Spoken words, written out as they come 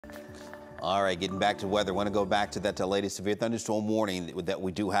All right, getting back to weather. I want to go back to that latest severe thunderstorm warning that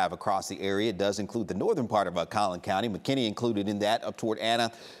we do have across the area. It does include the northern part of Collin County, McKinney included in that, up toward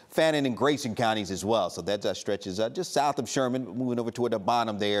Anna, Fannin, and Grayson counties as well. So that stretches just south of Sherman, moving over toward the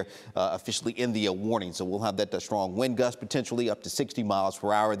bottom there, officially in the warning. So we'll have that strong wind gust potentially up to 60 miles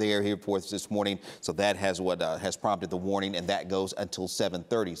per hour there here for us this morning. So that has what has prompted the warning, and that goes until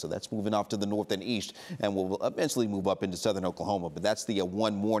 7:30. So that's moving off to the north and east, and will eventually move up into southern Oklahoma. But that's the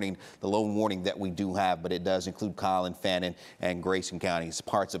one warning, the lone warning that we do have, but it does include Collin, Fannin, and Grayson counties,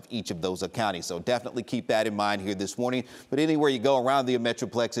 parts of each of those counties. So definitely keep that in mind here this morning. But anywhere you go around the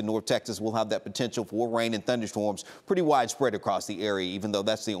Metroplex in North Texas, we'll have that potential for rain and thunderstorms pretty widespread across the area, even though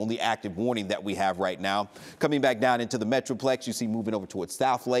that's the only active warning that we have right now. Coming back down into the Metroplex, you see moving over towards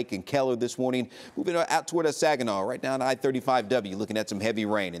South Lake and Keller this morning, moving out toward Saginaw, right down I-35W, looking at some heavy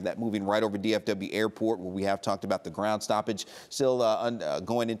rain, and that moving right over DFW Airport, where we have talked about the ground stoppage still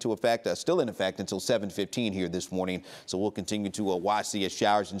going into effect, still in effect until 7:15 here this morning. So we'll continue to watch the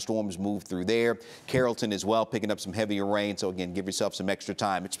showers and storms move through there. Carrollton as well, picking up some heavier rain. So again, give yourself some extra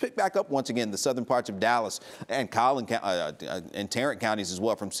time. It's picked back up once again the southern parts of Dallas and Collin and Tarrant counties as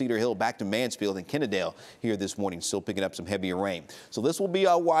well, from Cedar Hill back to Mansfield and Kennedale here this morning, still picking up some heavier rain. So this will be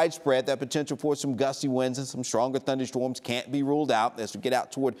widespread. That potential for some gusty winds and some stronger thunderstorms can't be ruled out as we get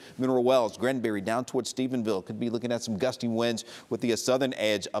out toward Mineral Wells, Granbury, down towards Stephenville. Could be looking at some gusty winds with the southern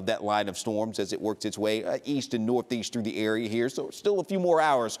edge of that line of storms as it works its way east and northeast through the area here. So still a few more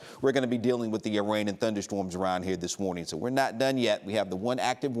hours we're going to be dealing with the rain and thunderstorms around here this morning. So we're not done yet. We have the one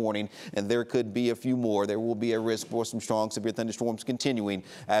active warning, and there could be a few more. There will be a risk for some strong severe thunderstorms continuing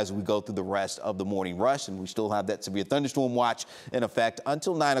as we go through the rest of the morning rush, and we still have that severe thunderstorm watch in effect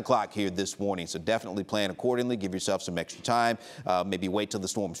until 9 o'clock here this morning. So definitely plan accordingly. Give yourself some extra time. Maybe wait till the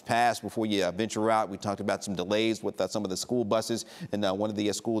storms pass before you venture out. We talked about some delays with some of the school buses and one of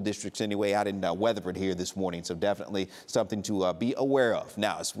the school districts anyway out in Weatherford here this morning. So definitely something to be aware of.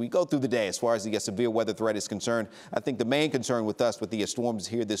 Now, as we go through the day, as far as the severe weather threat is concerned, I think the main concern with us with the storms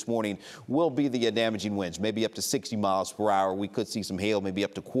here this morning will be the damaging winds, maybe up to 60 miles per hour. We could see some hail, maybe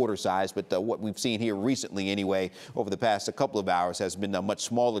up to quarter size, but what we've seen here recently anyway over the past couple of hours has been much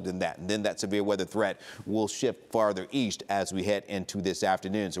smaller than that. And then that severe weather threat will shift farther east as we head into this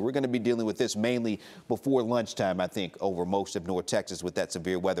afternoon. So we're going to be dealing with this mainly before lunchtime, I think, over most of North Texas with that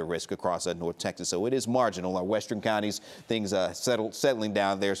severe weather risk across North Texas. So it is marginal. Our western counties, things settling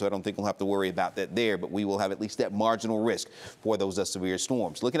down there, so I don't think we'll have to worry about that there, but we will have at least that marginal risk for those severe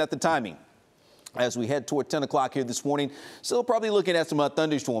storms. Looking at the timing, as we head toward 10 o'clock here this morning, still probably looking at some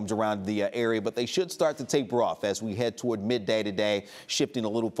thunderstorms around the area, but they should start to taper off as we head toward midday today, shifting a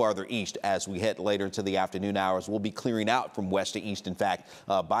little farther east as we head later into the afternoon hours. We'll be clearing out from west to east, in fact,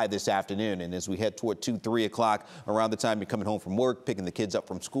 by this afternoon. And as we head toward 2, 3 o'clock, around the time you're coming home from work, picking the kids up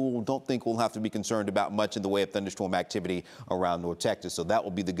from school, don't think we'll have to be concerned about much in the way of thunderstorm activity around North Texas. So that will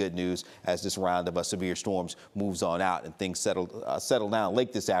be the good news as this round of severe storms moves on out and things settle down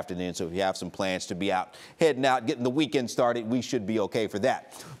late this afternoon. So if you have some plans to be out, heading out, getting the weekend started, we should be okay for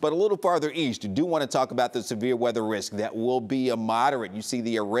that. But a little farther east, you do want to talk about the severe weather risk that will be a moderate. You see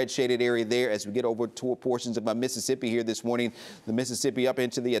the red shaded area there as we get over toward portions of Mississippi here this morning, the Mississippi up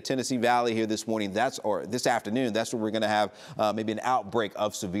into the Tennessee Valley here this morning. This afternoon, that's where we're going to have maybe an outbreak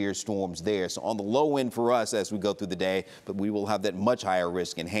of severe storms there. So on the low end for us as we go through the day, but we will have that much higher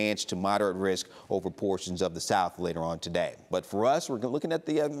risk, enhanced to moderate risk over portions of the south later on today. But for us, we're looking at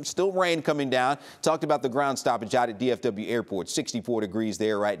the still rain coming down. Talked about the ground stoppage out at DFW Airport, 64 degrees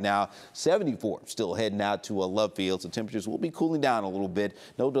there right now, 74 still heading out to Love Field. So temperatures will be cooling down a little bit.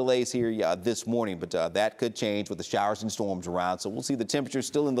 No delays here this morning, but that could change with the showers and storms around. So we'll see the temperatures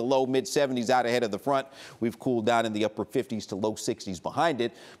still in the low mid 70s out ahead of the front. We've cooled down in the upper 50s to low 60s behind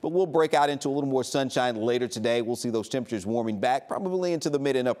it, but we'll break out into a little more sunshine later today. We'll see those temperatures warming back probably into the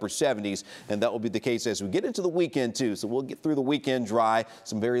mid and upper 70s, and that will be the case as we get into the weekend too. So we'll get through the weekend dry,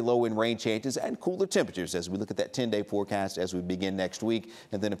 some very low end rain chances and cooler temperatures as we look at that 10-day forecast as we begin next week,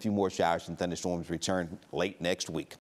 and then a few more showers and thunderstorms return late next week.